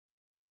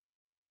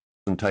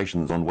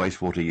presentations on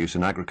wastewater use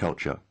in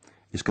agriculture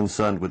is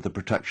concerned with the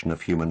protection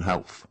of human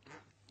health.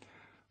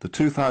 The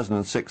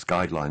 2006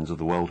 guidelines of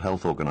the World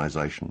Health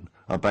Organization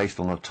are based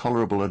on a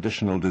tolerable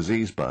additional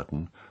disease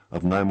burden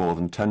of no more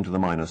than 10 to the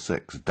minus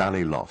 6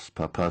 DALY loss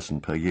per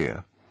person per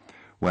year,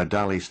 where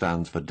DALY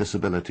stands for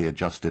Disability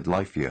Adjusted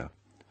Life Year,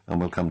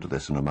 and we'll come to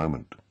this in a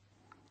moment.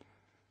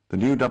 The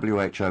new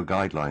WHO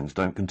guidelines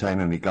don't contain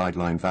any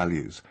guideline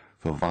values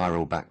for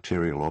viral,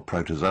 bacterial or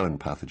protozoan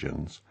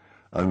pathogens,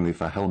 only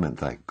for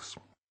HELMINTH eggs.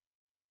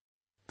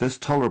 This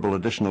tolerable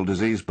additional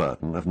disease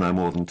burden of no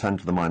more than 10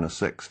 to the minus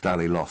 6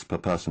 DALY loss per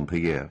person per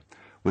year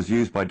was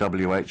used by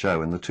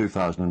WHO in the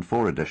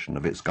 2004 edition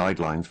of its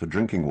Guidelines for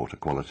Drinking Water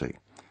Quality,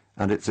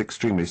 and it's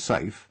extremely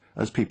safe,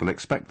 as people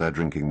expect their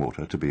drinking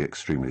water to be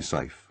extremely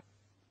safe.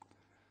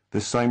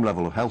 This same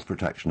level of health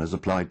protection is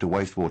applied to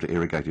wastewater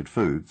irrigated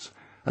foods,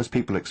 as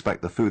people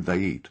expect the food they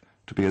eat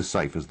to be as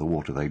safe as the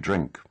water they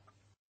drink.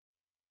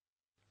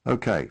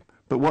 Okay,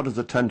 but what does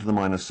a 10 to the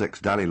minus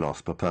 6 DALY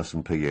loss per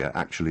person per year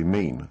actually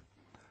mean?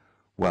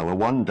 Well, a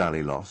 1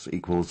 DALY loss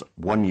equals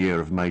 1 year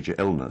of major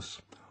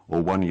illness,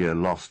 or 1 year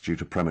lost due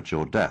to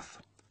premature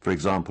death. For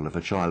example, if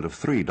a child of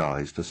 3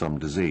 dies to some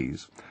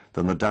disease,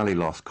 then the DALY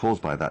loss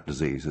caused by that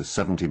disease is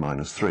 70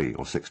 minus 3,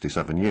 or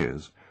 67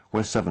 years,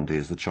 where 70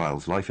 is the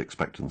child's life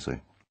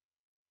expectancy.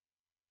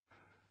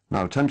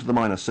 Now, 10 to the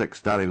minus 6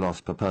 DALY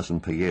loss per person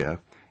per year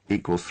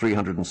equals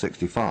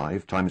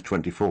 365 times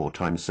 24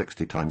 times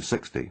 60 times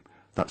 60,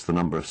 that's the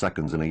number of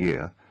seconds in a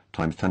year,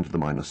 times 10 to the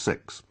minus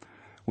 6,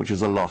 which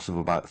is a loss of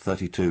about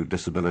 32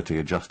 disability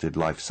adjusted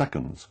life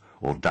seconds,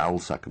 or DAL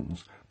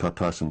seconds, per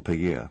person per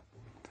year.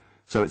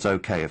 So it's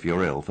okay if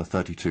you're ill for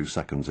 32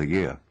 seconds a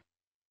year.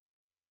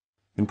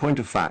 In point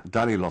of fact,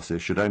 DALY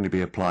losses should only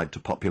be applied to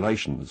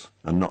populations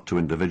and not to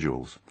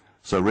individuals.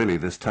 So really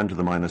this 10 to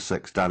the minus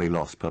 6 DALY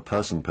loss per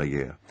person per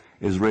year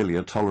is really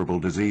a tolerable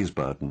disease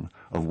burden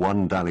of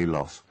 1 DALY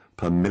loss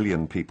per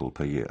million people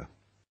per year.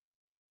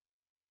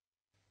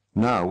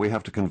 Now we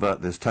have to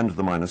convert this 10 to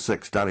the minus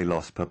 6 DALY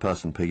loss per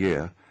person per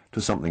year to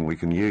something we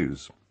can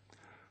use.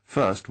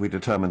 First, we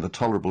determine the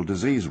tolerable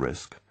disease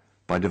risk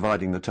by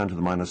dividing the 10 to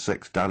the minus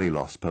 6 DALY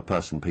loss per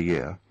person per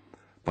year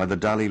by the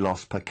DALY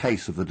loss per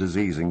case of the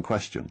disease in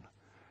question,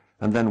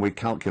 and then we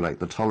calculate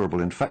the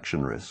tolerable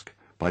infection risk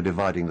by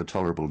dividing the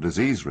tolerable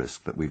disease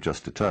risk that we've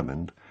just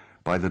determined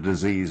by the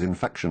disease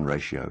infection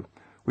ratio,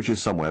 which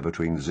is somewhere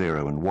between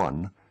 0 and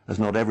 1, as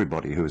not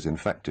everybody who is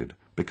infected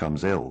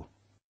becomes ill.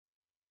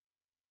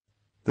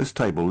 This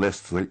table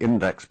lists the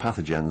index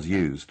pathogens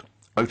used: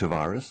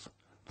 otavirus,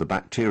 the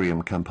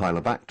bacterium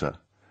Campylobacter,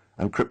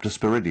 and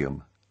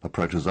Cryptosporidium, a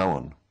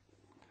protozoan.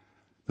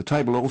 The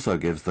table also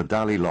gives the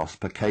DALY loss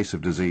per case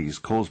of disease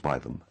caused by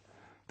them.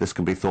 This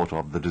can be thought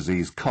of the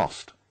disease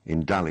cost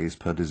in DALYs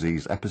per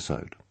disease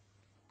episode.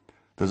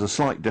 There's a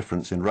slight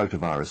difference in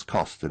rotavirus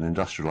cost in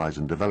industrialized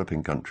and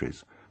developing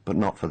countries, but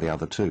not for the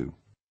other two.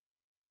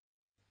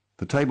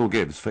 The table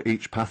gives for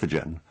each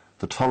pathogen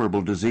the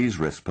tolerable disease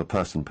risk per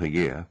person per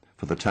year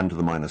for the 10 to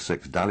the minus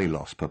 6 DALY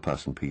loss per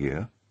person per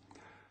year,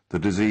 the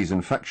disease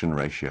infection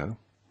ratio,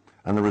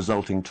 and the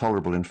resulting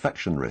tolerable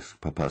infection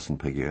risk per person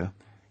per year,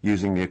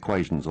 using the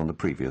equations on the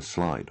previous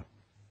slide.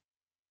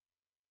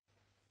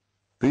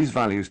 These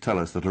values tell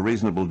us that a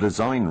reasonable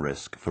design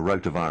risk for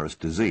rotavirus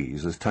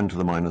disease is 10 to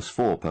the minus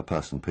 4 per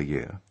person per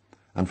year,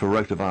 and for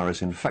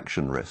rotavirus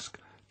infection risk,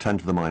 10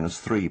 to the minus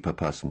 3 per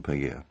person per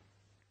year.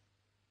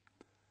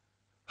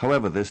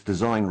 However, this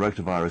design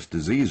rotavirus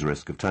disease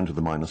risk of 10 to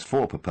the minus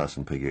 4 per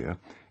person per year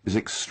is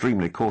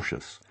extremely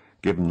cautious,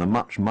 given the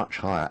much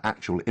higher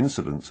actual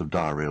incidence of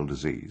diarrheal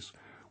disease,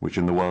 which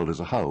in the world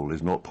as a whole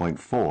is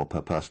 0.4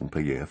 per person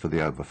per year for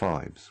the over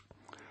 5s.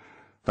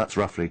 That's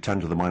roughly 10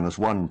 to the minus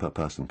 1 per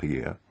person per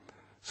year,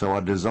 so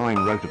our design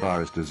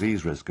rotavirus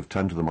disease risk of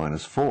 10 to the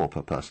minus 4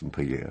 per person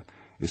per year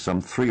is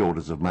some 3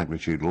 orders of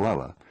magnitude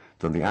lower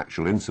than the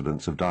actual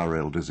incidence of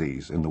diarrheal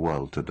disease in the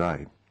world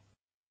today.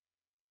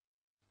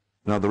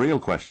 Now, the real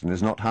question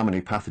is not how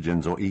many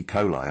pathogens or E.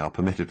 coli are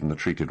permitted in the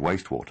treated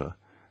wastewater.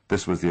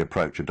 This was the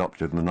approach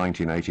adopted in the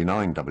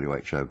 1989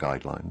 WHO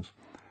guidelines.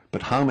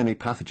 But how many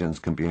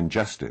pathogens can be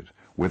ingested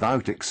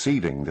without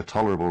exceeding the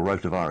tolerable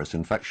rotavirus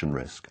infection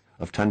risk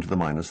of 10 to the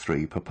minus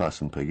 3 per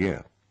person per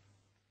year?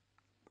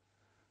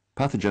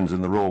 Pathogens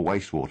in the raw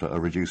wastewater are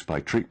reduced by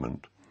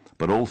treatment,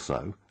 but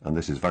also, and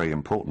this is very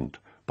important,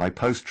 by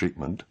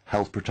post-treatment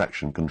health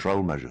protection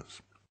control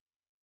measures.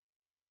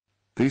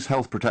 These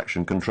health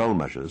protection control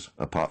measures,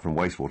 apart from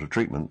wastewater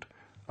treatment,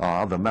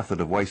 are the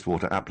method of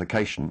wastewater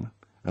application,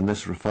 and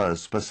this refers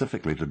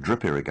specifically to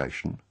drip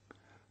irrigation,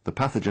 the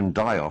pathogen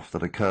die-off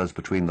that occurs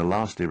between the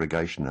last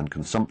irrigation and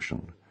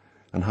consumption,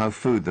 and how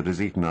food that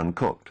is eaten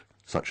uncooked,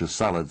 such as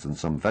salads and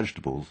some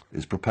vegetables,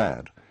 is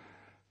prepared,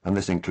 and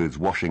this includes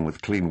washing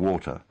with clean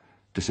water,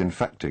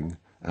 disinfecting,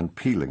 and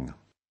peeling.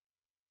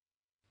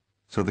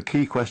 So the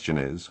key question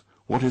is,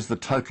 what is the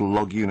total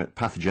log unit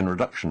pathogen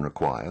reduction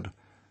required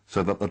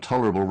so that the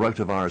tolerable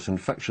rotavirus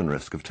infection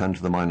risk of 10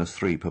 to the minus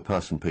 3 per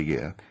person per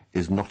year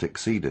is not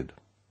exceeded?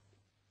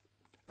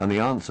 And the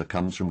answer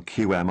comes from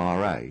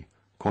QMRA,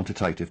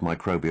 quantitative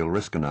microbial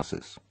risk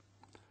analysis.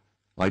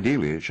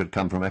 Ideally, it should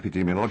come from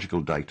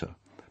epidemiological data,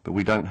 but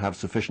we don't have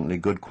sufficiently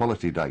good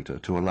quality data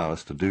to allow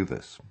us to do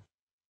this.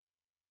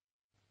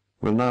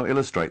 We'll now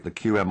illustrate the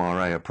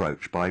QMRA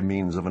approach by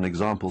means of an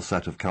example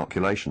set of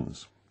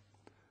calculations.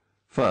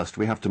 First,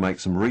 we have to make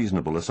some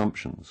reasonable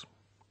assumptions.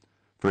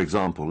 For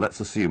example,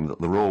 let's assume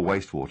that the raw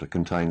wastewater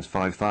contains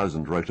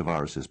 5,000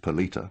 rotaviruses per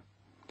litre,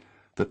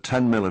 that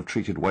 10 ml of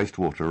treated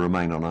wastewater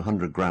remain on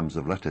 100 grams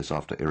of lettuce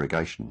after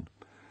irrigation,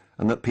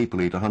 and that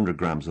people eat 100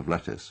 grams of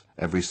lettuce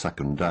every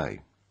second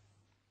day.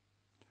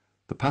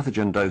 The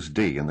pathogen dose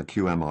D in the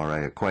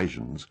QMRA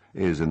equations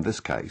is, in this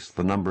case,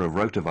 the number of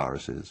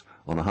rotaviruses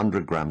on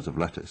 100 grams of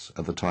lettuce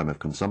at the time of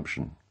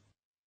consumption.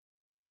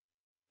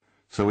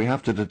 So we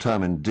have to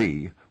determine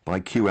D by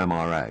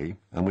QMRA,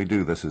 and we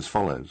do this as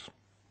follows.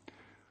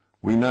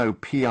 We know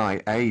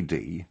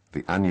PIAD,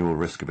 the annual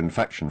risk of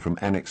infection from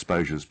N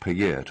exposures per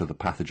year to the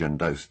pathogen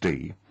dose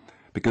D,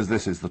 because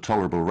this is the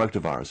tolerable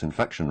rotavirus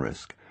infection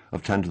risk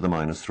of 10 to the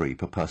minus 3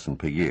 per person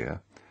per year,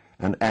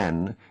 and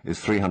N is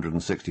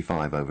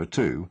 365 over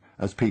 2,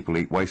 as people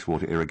eat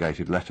wastewater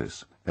irrigated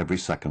lettuce every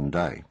second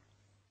day.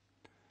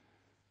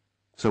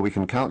 So we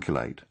can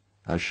calculate,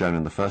 as shown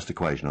in the first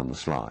equation on the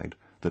slide,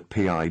 that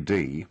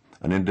PID,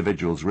 an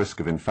individual's risk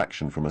of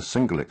infection from a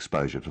single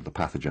exposure to the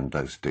pathogen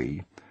dose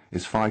D,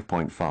 is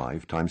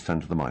 5.5 times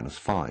 10 to the minus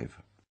 5.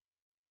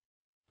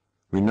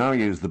 We now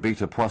use the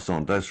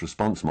Beta-Poisson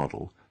dose-response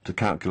model to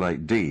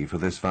calculate D for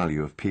this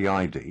value of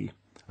PID,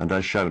 and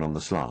as shown on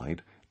the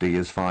slide, D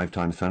is 5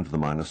 times 10 to the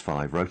minus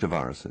 5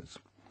 rotaviruses.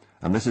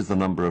 And this is the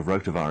number of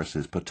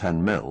rotaviruses per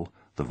 10 ml,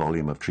 the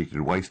volume of treated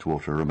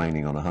wastewater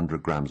remaining on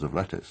 100 grams of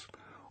lettuce,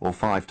 or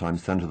 5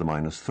 times 10 to the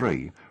minus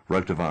 3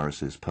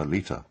 rotaviruses per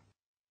litre.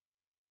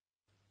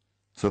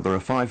 So there are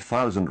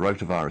 5,000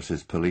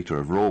 rotaviruses per litre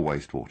of raw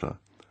wastewater,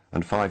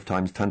 and 5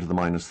 times 10 to the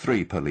minus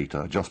 3 per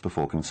litre just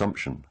before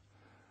consumption.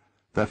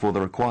 Therefore,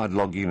 the required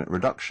log unit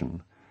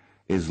reduction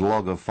is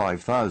log of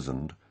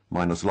 5,000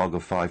 minus log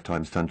of 5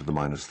 times 10 to the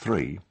minus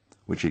 3,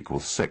 which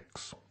equals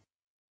 6.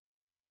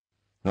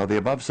 Now, the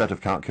above set of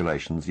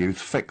calculations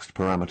use fixed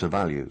parameter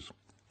values.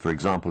 For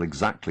example,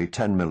 exactly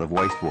 10 ml of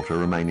wastewater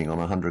remaining on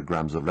 100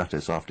 grams of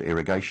lettuce after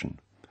irrigation.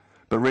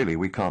 But really,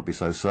 we can't be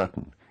so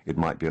certain. It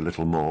might be a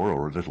little more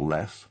or a little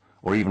less,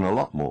 or even a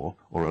lot more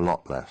or a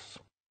lot less.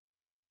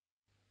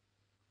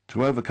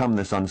 To overcome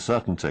this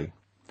uncertainty,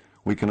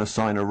 we can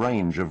assign a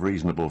range of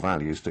reasonable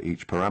values to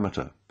each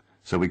parameter.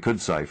 So we could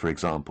say, for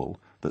example,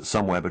 that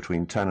somewhere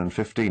between 10 and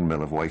 15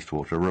 ml of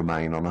wastewater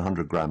remain on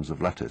 100 grams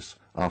of lettuce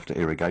after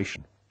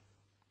irrigation.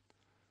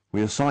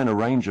 We assign a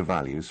range of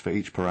values for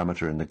each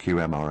parameter in the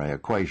QMRA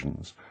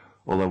equations,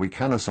 although we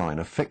can assign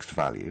a fixed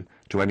value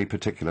to any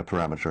particular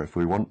parameter if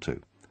we want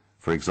to.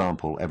 For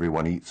example,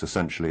 everyone eats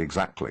essentially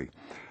exactly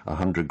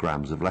 100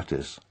 grams of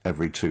lettuce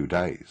every 2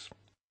 days.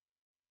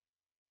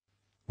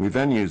 We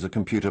then use a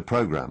computer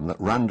program that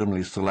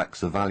randomly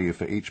selects a value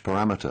for each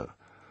parameter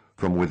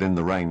from within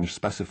the range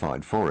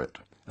specified for it,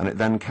 and it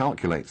then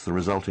calculates the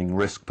resulting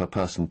risk per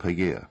person per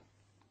year.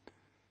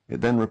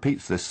 It then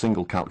repeats this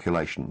single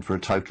calculation for a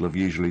total of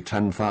usually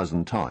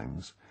 10,000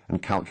 times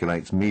and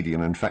calculates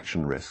median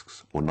infection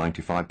risks, or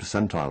 95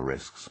 percentile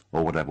risks,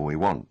 or whatever we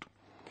want.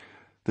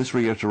 This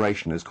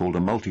reiteration is called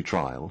a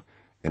multi-trial,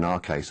 in our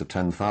case a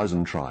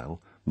 10,000 trial,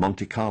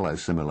 Monte Carlo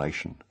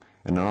simulation.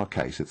 In our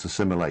case, it's a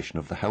simulation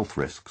of the health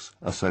risks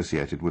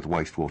associated with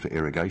wastewater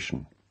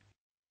irrigation.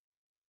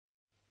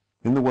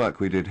 In the work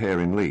we did here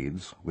in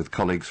Leeds, with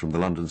colleagues from the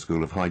London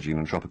School of Hygiene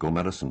and Tropical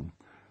Medicine,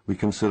 we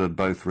considered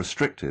both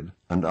restricted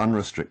and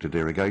unrestricted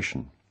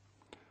irrigation.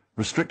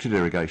 Restricted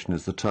irrigation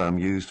is the term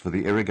used for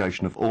the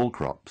irrigation of all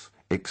crops,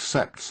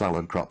 except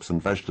salad crops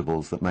and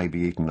vegetables that may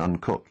be eaten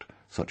uncooked,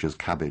 such as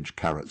cabbage,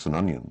 carrots and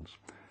onions.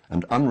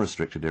 And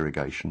unrestricted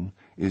irrigation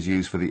is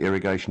used for the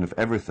irrigation of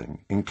everything,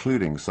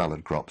 including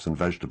salad crops and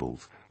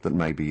vegetables that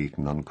may be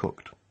eaten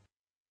uncooked.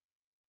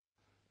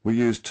 We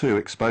used 2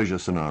 exposure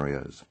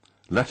scenarios.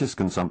 Lettuce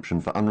consumption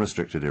for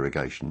unrestricted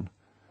irrigation.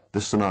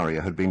 This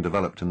scenario had been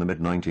developed in the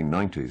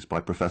mid-1990s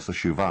by Professor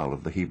Shuval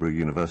of the Hebrew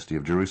University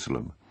of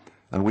Jerusalem,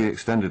 and we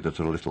extended it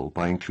a little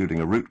by including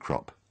a root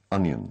crop,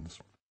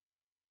 onions.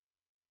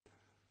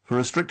 For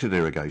restricted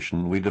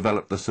irrigation, we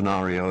developed the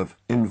scenario of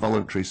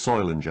involuntary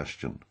soil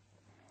ingestion.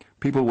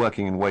 People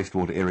working in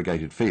wastewater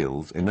irrigated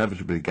fields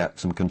inevitably get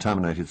some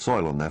contaminated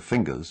soil on their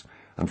fingers,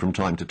 and from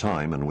time to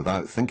time, and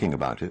without thinking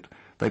about it,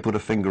 they put a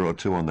finger or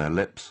two on their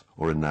lips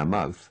or in their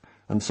mouth,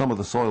 and some of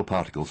the soil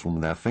particles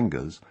from their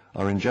fingers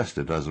are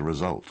ingested as a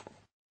result.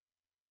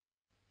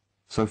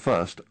 So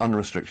first,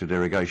 unrestricted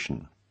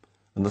irrigation,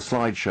 and the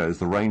slide shows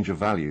the range of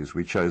values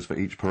we chose for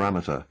each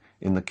parameter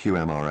in the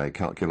QMRA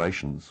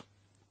calculations.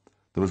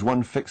 There was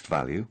one fixed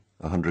value,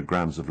 100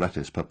 grams of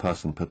lettuce per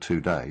person per 2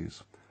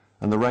 days,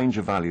 and the range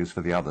of values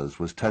for the others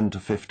was 10 to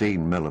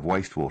 15 ml of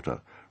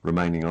wastewater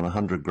remaining on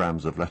 100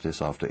 grams of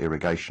lettuce after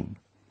irrigation.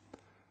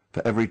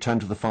 For every 10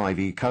 to the 5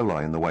 E.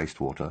 coli in the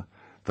wastewater,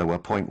 there were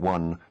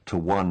 0.1 to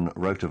 1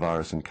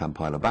 rotavirus and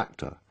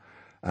Campylobacter,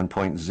 and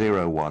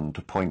 0.01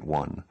 to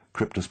 0.1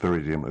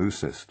 Cryptosporidium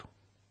oocyst.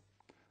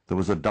 there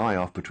was a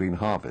die-off between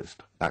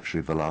harvest, actually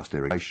the last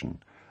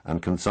irrigation,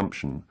 and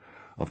consumption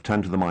of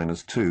 10 to the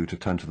minus 2 to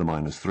 10 to the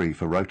minus 3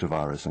 for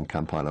rotavirus and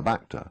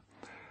Campylobacter,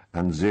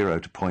 and 0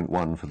 to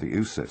 0.1 for the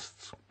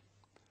oocysts.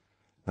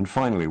 And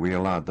finally, we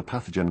allowed the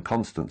pathogen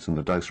constants in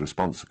the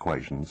dose-response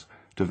equations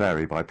to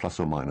vary by plus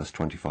or minus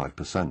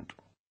 25%.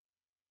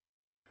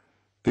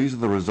 These are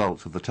the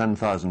results of the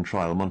 10,000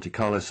 trial Monte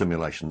Carlo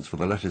simulations for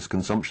the lettuce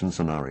consumption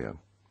scenario.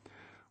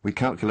 We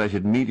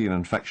calculated median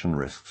infection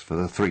risks for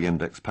the 3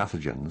 index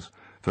pathogens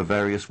for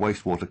various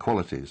wastewater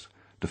qualities,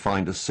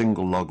 defined as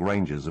single log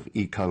ranges of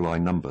E. coli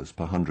numbers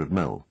per 100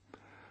 ml.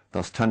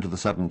 Thus 10 to the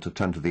 7 to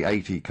 10 to the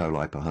 8 E.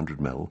 coli per 100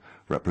 ml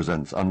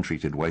represents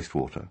untreated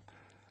wastewater,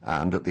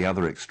 and at the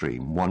other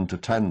extreme 1 to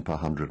 10 per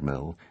 100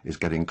 ml is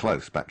getting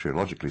close,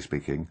 bacteriologically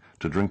speaking,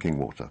 to drinking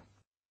water.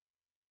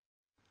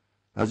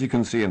 As you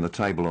can see in the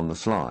table on the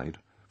slide,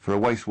 for a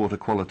wastewater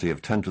quality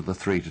of 10 to the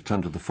 3 to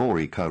 10 to the 4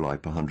 E. coli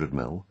per 100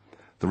 ml,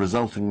 the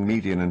resulting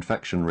median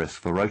infection risk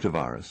for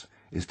rotavirus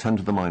is 10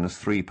 to the minus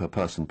 3 per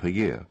person per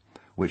year,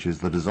 which is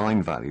the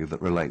design value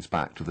that relates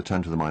back to the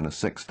 10 to the minus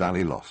 6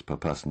 DALI loss per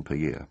person per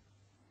year.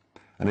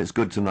 And it's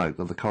good to note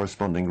that the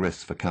corresponding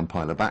risks for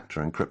Campylobacter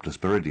and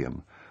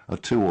Cryptosporidium are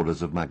 2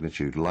 orders of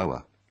magnitude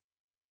lower.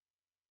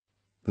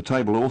 The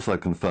table also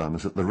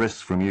confirms that the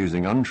risks from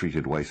using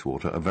untreated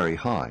wastewater are very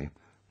high,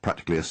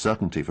 practically a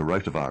certainty for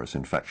rotavirus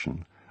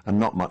infection, and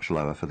not much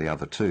lower for the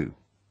other 2.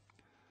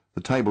 The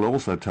table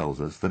also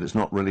tells us that it's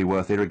not really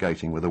worth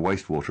irrigating with a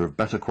wastewater of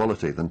better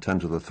quality than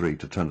 10 to the 3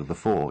 to 10 to the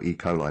 4 E.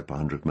 coli per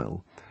 100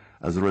 ml,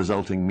 as the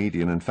resulting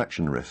median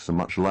infection risks are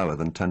much lower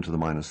than 10 to the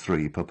minus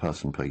 3 per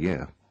person per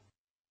year.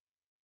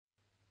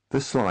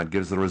 This slide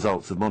gives the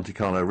results of Monte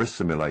Carlo risk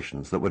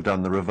simulations that were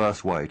done the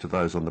reverse way to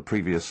those on the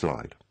previous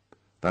slide.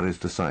 That is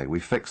to say, we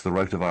fixed the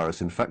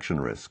rotavirus infection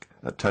risk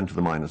at 10 to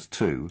the minus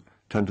 2,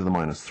 10 to the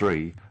minus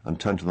 3, and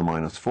 10 to the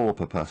minus 4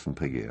 per person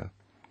per year,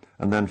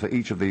 and then for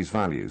each of these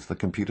values the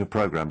computer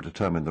program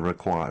determined the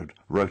required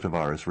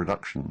rotavirus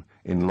reduction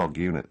in log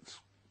units.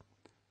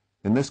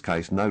 In this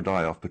case, no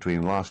die-off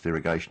between last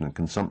irrigation and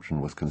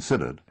consumption was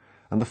considered,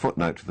 and the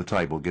footnote to the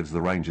table gives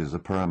the ranges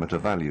of parameter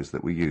values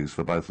that we use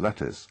for both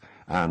lettuce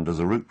and, as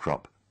a root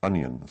crop,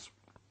 onions.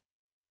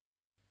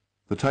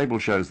 The table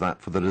shows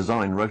that for the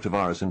design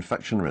rotavirus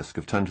infection risk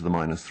of 10 to the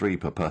minus 3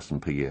 per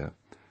person per year,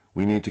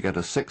 we need to get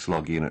a 6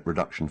 log unit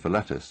reduction for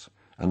lettuce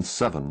and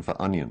 7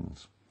 for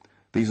onions.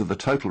 These are the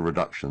total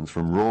reductions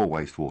from raw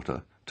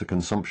wastewater to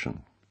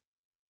consumption.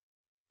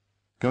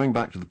 Going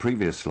back to the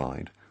previous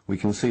slide, we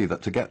can see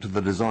that to get to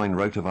the design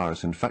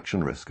rotavirus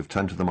infection risk of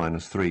 10 to the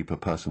minus 3 per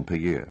person per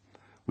year,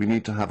 we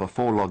need to have a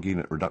 4 log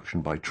unit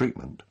reduction by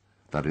treatment,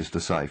 that is to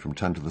say from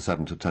 10 to the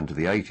 7 to 10 to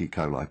the 8 E.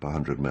 coli per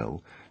 100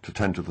 ml to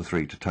 10 to the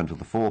 3 to 10 to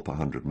the 4 per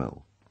 100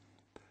 ml.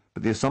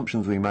 But the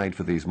assumptions we made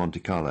for these Monte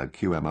Carlo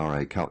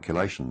QMRA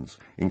calculations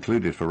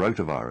included for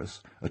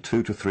rotavirus a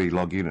 2 to 3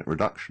 log unit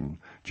reduction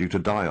due to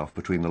die-off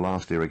between the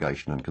last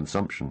irrigation and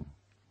consumption.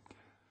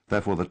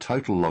 Therefore, the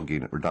total log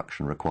unit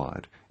reduction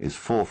required is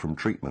 4 from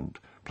treatment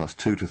plus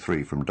 2 to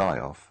 3 from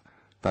die-off,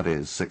 that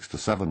is 6 to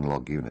 7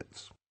 log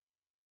units.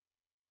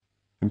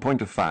 In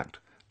point of fact,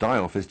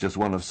 die-off is just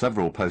one of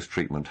several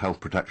post-treatment health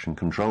protection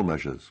control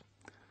measures.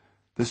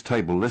 This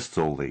table lists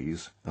all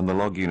these and the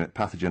log unit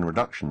pathogen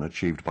reduction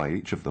achieved by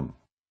each of them.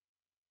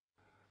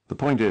 The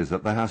point is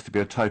that there has to be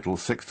a total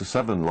 6 to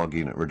 7 log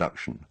unit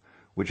reduction,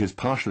 which is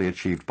partially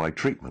achieved by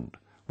treatment,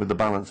 with the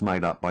balance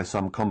made up by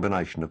some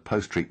combination of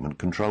post-treatment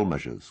control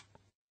measures,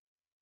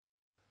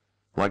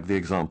 like the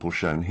example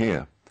shown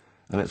here,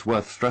 and it's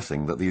worth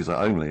stressing that these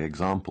are only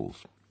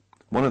examples.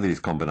 One of these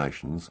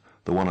combinations,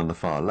 the one on the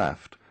far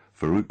left,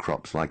 for root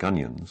crops like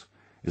onions,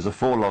 is a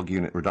 4 log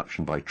unit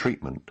reduction by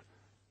treatment,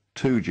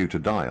 2 due to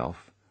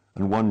die-off,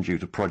 and 1 due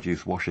to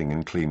produce washing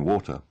in clean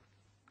water.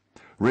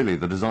 Really,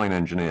 the design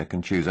engineer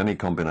can choose any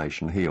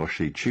combination he or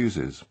she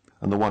chooses,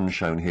 and the ones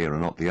shown here are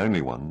not the only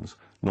ones,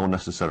 nor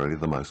necessarily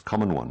the most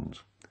common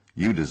ones.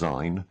 You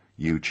design,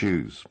 you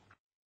choose.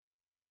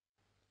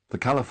 The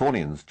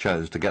Californians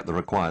chose to get the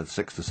required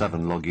 6 to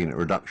 7 log unit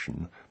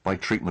reduction by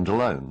treatment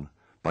alone,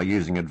 by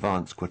using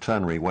advanced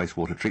quaternary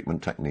wastewater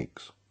treatment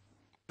techniques.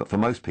 But for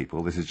most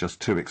people this is just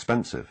too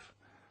expensive,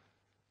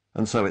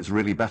 and so it's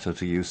really better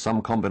to use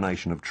some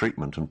combination of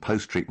treatment and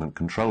post-treatment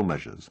control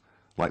measures,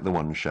 like the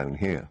ones shown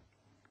here.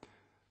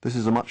 This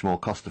is a much more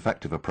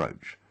cost-effective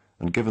approach,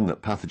 and given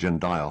that pathogen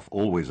die-off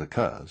always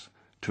occurs,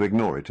 to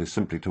ignore it is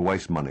simply to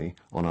waste money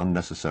on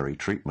unnecessary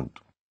treatment.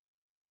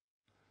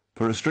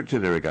 For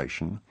restricted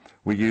irrigation,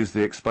 we use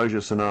the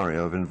exposure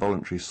scenario of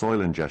involuntary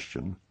soil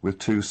ingestion with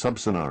 2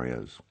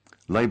 sub-scenarios: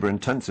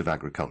 labour-intensive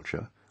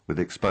agriculture, with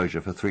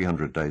exposure for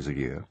 300 days a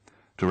year,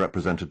 to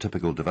represent a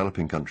typical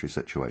developing country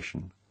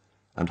situation,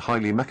 and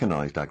highly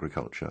mechanised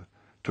agriculture,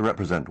 to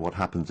represent what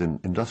happens in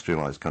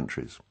industrialised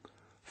countries,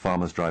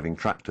 farmers driving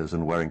tractors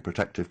and wearing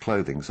protective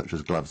clothing such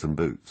as gloves and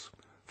boots,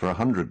 for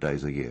 100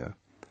 days a year,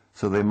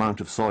 so the amount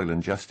of soil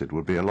ingested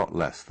would be a lot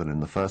less than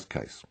in the first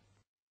case.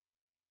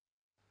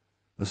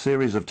 A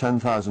series of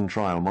 10,000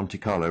 trial Monte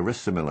Carlo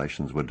risk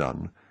simulations were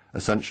done,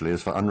 essentially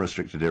as for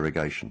unrestricted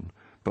irrigation,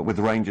 but with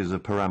ranges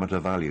of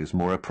parameter values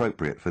more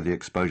appropriate for the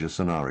exposure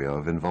scenario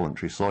of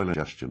involuntary soil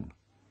ingestion.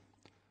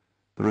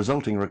 The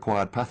resulting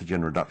required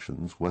pathogen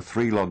reductions were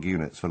 3 log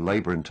units for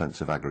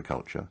labour-intensive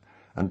agriculture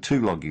and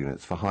 2 log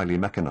units for highly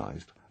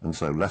mechanised, and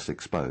so less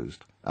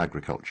exposed,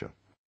 agriculture.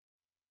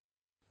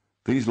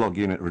 These log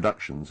unit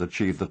reductions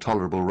achieved the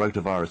tolerable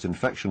rotavirus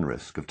infection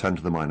risk of 10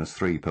 to the minus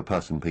 3 per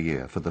person per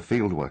year for the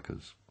field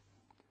workers.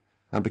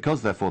 And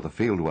because they're for the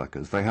field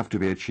workers, they have to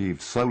be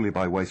achieved solely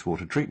by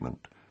wastewater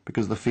treatment,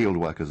 because the field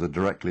workers are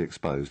directly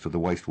exposed to the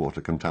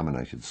wastewater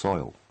contaminated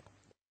soil.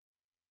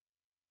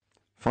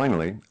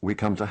 Finally, we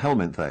come to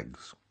helminth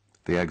eggs,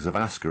 the eggs of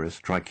Ascaris,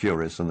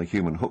 Trichuris and the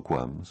human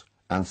hookworms,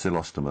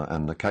 Ancylostoma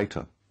and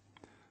Necata.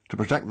 To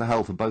protect the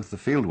health of both the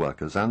field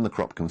workers and the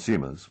crop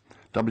consumers,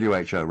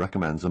 WHO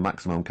recommends a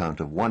maximum count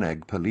of 1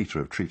 egg per litre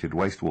of treated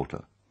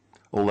wastewater,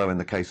 although in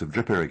the case of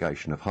drip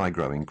irrigation of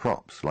high-growing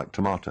crops like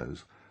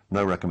tomatoes,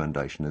 no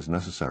recommendation is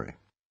necessary.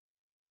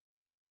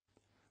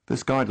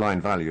 This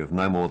guideline value of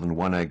no more than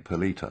 1 egg per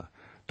litre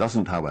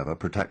doesn't, however,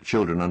 protect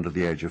children under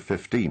the age of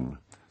 15,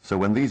 so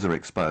when these are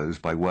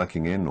exposed by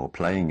working in or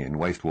playing in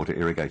wastewater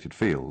irrigated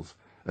fields,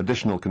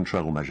 additional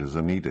control measures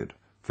are needed,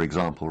 for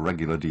example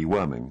regular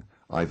deworming,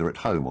 either at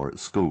home or at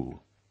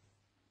school.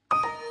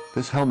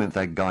 This helminth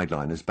egg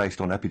guideline is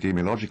based on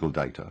epidemiological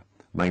data,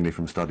 mainly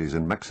from studies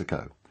in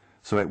Mexico,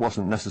 so it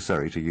wasn't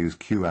necessary to use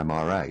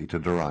QMRA to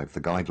derive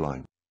the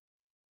guideline.